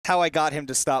how I got him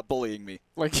to stop bullying me.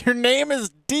 Like, your name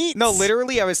is Deets. No,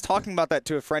 literally, I was talking about that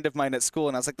to a friend of mine at school,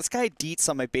 and I was like, this guy Deets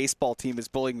on my baseball team is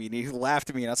bullying me, and he laughed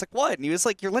at me, and I was like, what? And he was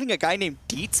like, you're letting a guy named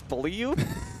Deets bully you?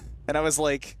 And I was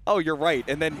like, oh, you're right.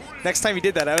 And then next time he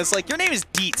did that, I was like, your name is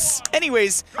Deets.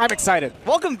 Anyways. I'm excited.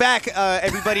 Welcome back,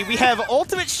 everybody. We have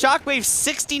Ultimate Shockwave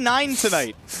 69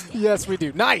 tonight. Yes, we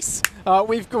do. Nice.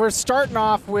 We're starting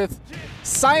off with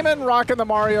Simon rocking the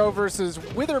Mario versus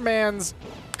WitherMan's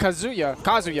Kazuya,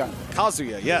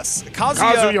 yes.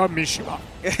 Kazuya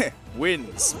Mishima.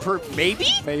 Wins. Maybe?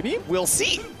 Maybe. We'll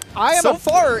see. So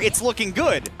far, it's looking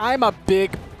good. I'm a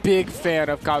big fan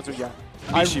of Kazuya.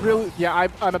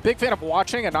 I'm a big fan of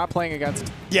watching and not playing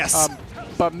against. Yes.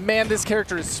 But man, this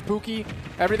character is spooky.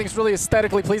 Everything's really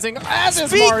aesthetically pleasing, as is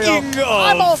Speaking Mario. of-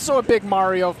 I'm also a big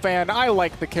Mario fan. I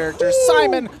like the character. Ooh.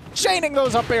 Simon chaining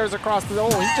those up airs across the... Oh,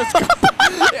 he just...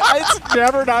 It's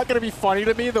never not going to be funny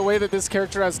to me the way that this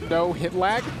character has no hit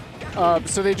lag.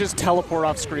 So they just teleport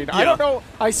off screen. Yeah. I don't know.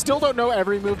 I still don't know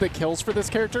every move that kills for this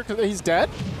character because he's dead.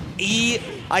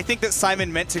 I think that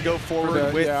Simon meant to go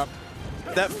forward with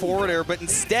that forward air, but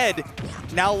instead,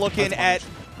 now looking at...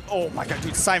 Oh my god,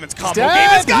 dude, Simon's combo game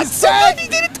has got so much. He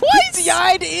did it twice! He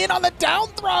DI'd in on the down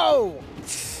throw!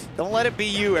 Don't let it be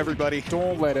you, everybody.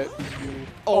 Don't let it be you.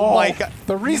 Oh my god.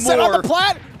 The reset on the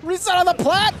plat! Reset on the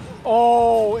plat!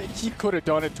 Oh, he could have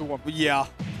done it to him. Yeah.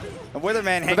 And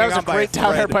WitherMan hanging on by a thread. That was a great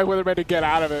down air by WitherMan to get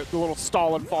out of it. The little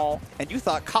stall and fall. And you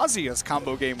thought Kazuya's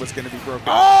combo game was going to be broken.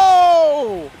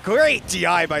 Oh! Great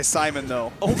DI by Simon,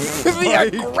 though. Oh,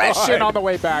 the aggression on the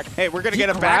way back. Hey, we're going to get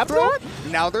a back throw.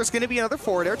 Now there's going to be another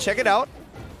forward air. Check it out.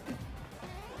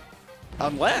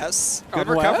 Unless. Good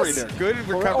recovery there. Good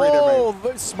recovery there, Oh,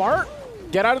 smart.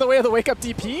 Get out of the way of the wake-up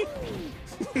DP.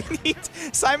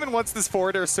 Simon wants this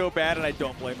forward air so bad, and I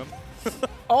don't blame him.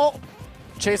 Oh,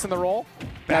 chasing the roll.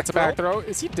 That's a back throw.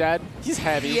 Is he dead? He's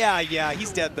heavy. Yeah,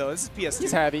 he's dead, though. This is PS2.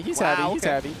 He's heavy. He's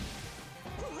heavy.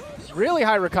 Really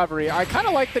high recovery. I kind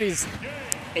of like that he's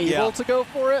able to go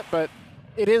for it, but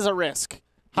it is a risk.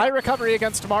 High recovery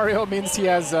against Mario means he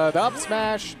has the up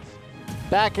smash,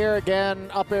 back air again,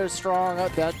 up air strong,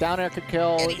 down air could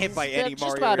kill. Any hit by any Mario.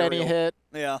 Just about any hit.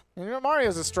 Yeah. And, you know,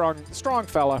 Mario's a strong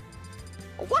fella.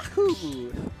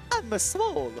 Wahoo! I'm a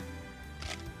swole.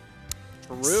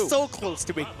 True. So close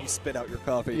to making you spit out your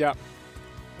coffee. Yeah.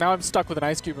 Now I'm stuck with an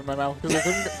ice cube in my mouth because I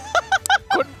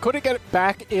couldn't get it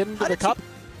back into the cup.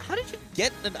 How did you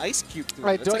get an ice cube through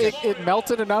it? It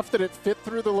melted enough that it fit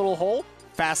through the little hole.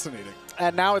 Fascinating.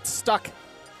 And now it's stuck.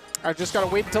 I just got to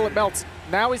wait until it melts.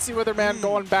 Now we see WitherMan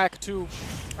going back to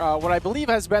what I believe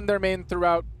has been their main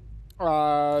throughout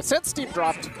since Steve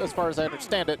dropped, as far as I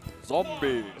understand it.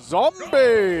 Zombie.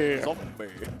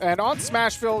 And on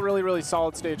Smashville, really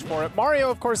solid stage for it.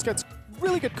 Mario, of course, gets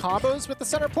really good combos with the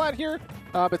center plat here,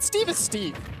 but Steve is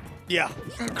Steve. Yeah.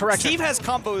 Correct. Steve has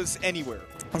combos anywhere.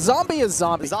 Zombie is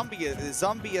zombie. Zombie is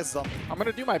zombie. I'm going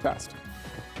to do my best.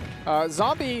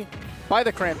 Zombie by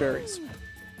the cranberries.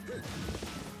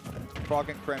 Frog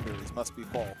and cranberries must be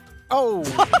fall. Oh.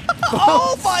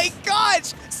 Oh my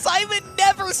gosh! Simon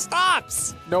never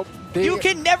stops! Nope. You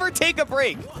can never take a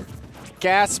break.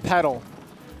 Gas pedal.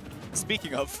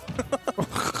 Speaking of.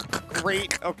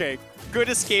 Great. Okay. Good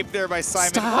escape there by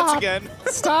Simon Stop. once again.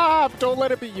 Stop! Don't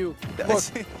let it be you. Look.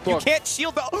 You can't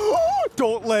shield the...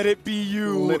 Don't let it be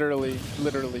you. Literally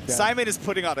dead. Simon is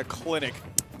putting on a clinic.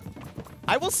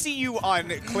 I will see you on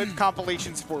clip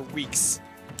compilations for weeks.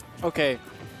 Okay.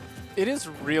 It is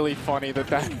really funny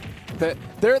that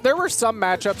there were some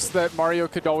matchups that Mario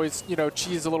could always, you know,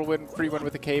 cheese a little free win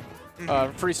with the cape,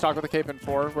 free stock with the cape in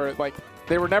 4, where like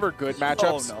they were never good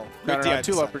matchups. Oh no, no,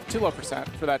 too low percent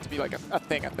for that to be like a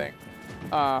thing.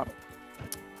 But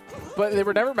they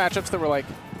were never matchups that were like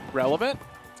relevant.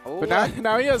 Oh, but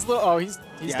now he has little. Oh, he's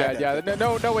dead. Yeah,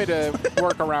 no way to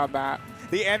work around that.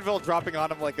 The anvil dropping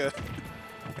on him like a.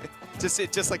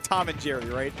 Just like Tom and Jerry,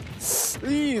 right?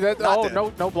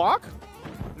 No block?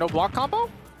 No block combo?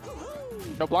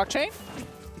 No blockchain?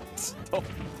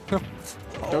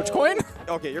 Dogecoin?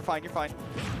 Okay, you're fine.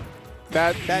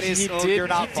 That is. You're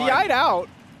not fine. He DI'd out,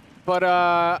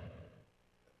 but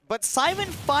Simon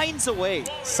finds a way.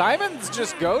 Simon's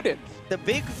just goated. The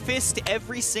big fist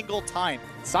every single time.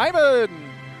 Simon!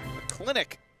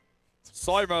 Clinic.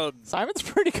 Simon's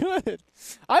pretty good.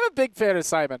 I'm a big fan of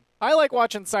Simon. I like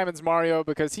watching Simon's Mario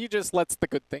because he just lets the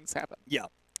good things happen. Yeah.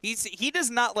 He does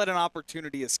not let an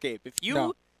opportunity escape. If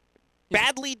you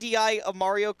badly DI a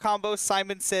Mario combo,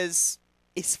 Simon says,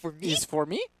 "It's for me." It's for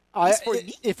me? For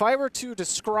me? If I were to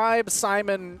describe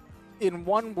Simon in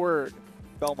one word.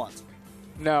 Belmont.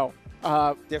 No.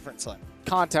 Different Simon.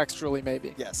 Contextually,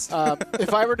 maybe. Yes.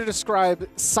 If I were to describe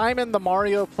Simon the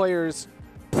Mario player's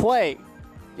play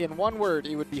in one word,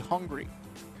 it would be hungry.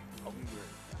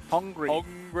 Hungry.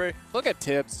 Hungry. Look at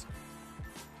Tibbs.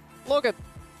 Look at...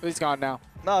 He's gone now.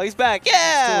 No, he's back.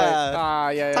 Yeah.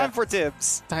 Yeah. Time for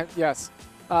Tibbs. Yes.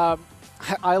 I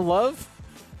love...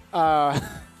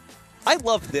 I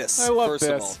love this, I love first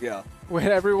this. of all. Yeah. When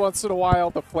every once in a while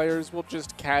the players will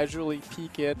just casually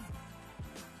peek in.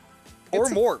 Or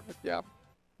more. Yeah.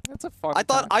 It's a fun I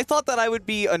time. thought that I would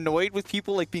be annoyed with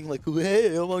people like being like,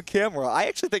 hey, I'm on camera. I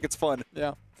actually think it's fun.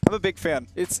 Yeah. I'm a big fan.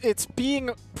 It's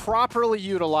being properly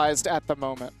utilized at the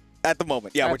moment. At the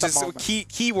moment, yeah, At which the is moment.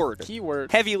 key word.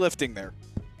 Keyword. Heavy lifting there.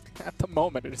 At the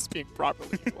moment, it is being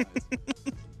properly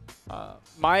utilized.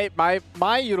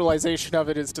 My utilization of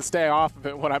it is to stay off of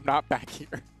it when I'm not back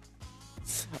here.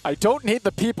 I don't need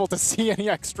the people to see any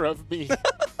extra of me.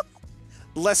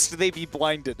 Lest they be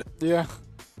blinded. Yeah.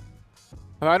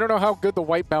 I don't know how good the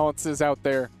white balance is out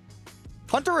there.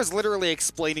 Hunter is literally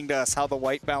explaining to us how the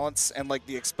white balance and like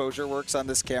the exposure works on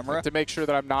this camera. To make sure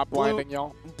that I'm not blinding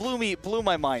y'all. Blew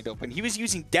my mind open. He was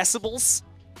using decibels.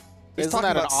 He's Isn't talking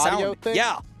that an about audio sound. thing?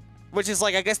 Yeah. Which is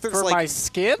like, I guess there's For like my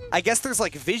skin? I guess there's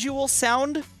like visual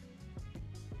sound.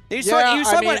 He was Yeah, talking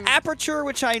I about mean- aperture,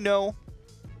 which I know.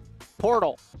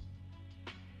 Portal.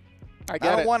 I I get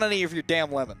don't it. want any of your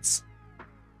damn lemons.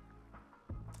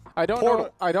 I don't Portal.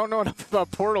 know. I don't know enough about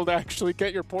Portal to actually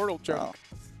get your Portal joke. Oh.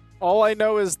 All I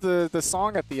know is the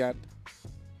song at the end.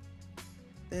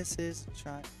 This is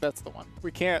try. That's the one.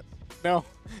 We can't. No.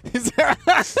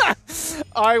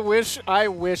 I wish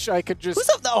I could just. Who's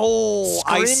up? Oh,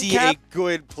 I Screen see cap? a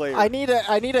good player. I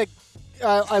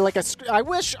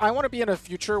want to be in a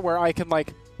future where I can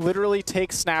like literally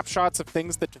take snapshots of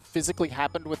things that physically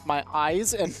happened with my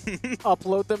eyes and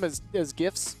upload them as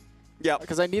GIFs. Yeah.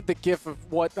 Because I need the GIF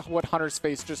of what Hunter's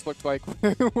face just looked like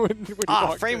when he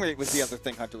walked frame in. rate was the other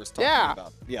thing Hunter was talking Yeah.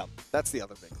 about. Yeah, that's the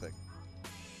other big thing.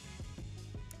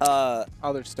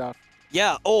 Other stuff.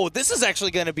 Yeah. Oh, this is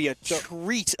actually going to be a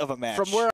treat of a match. From where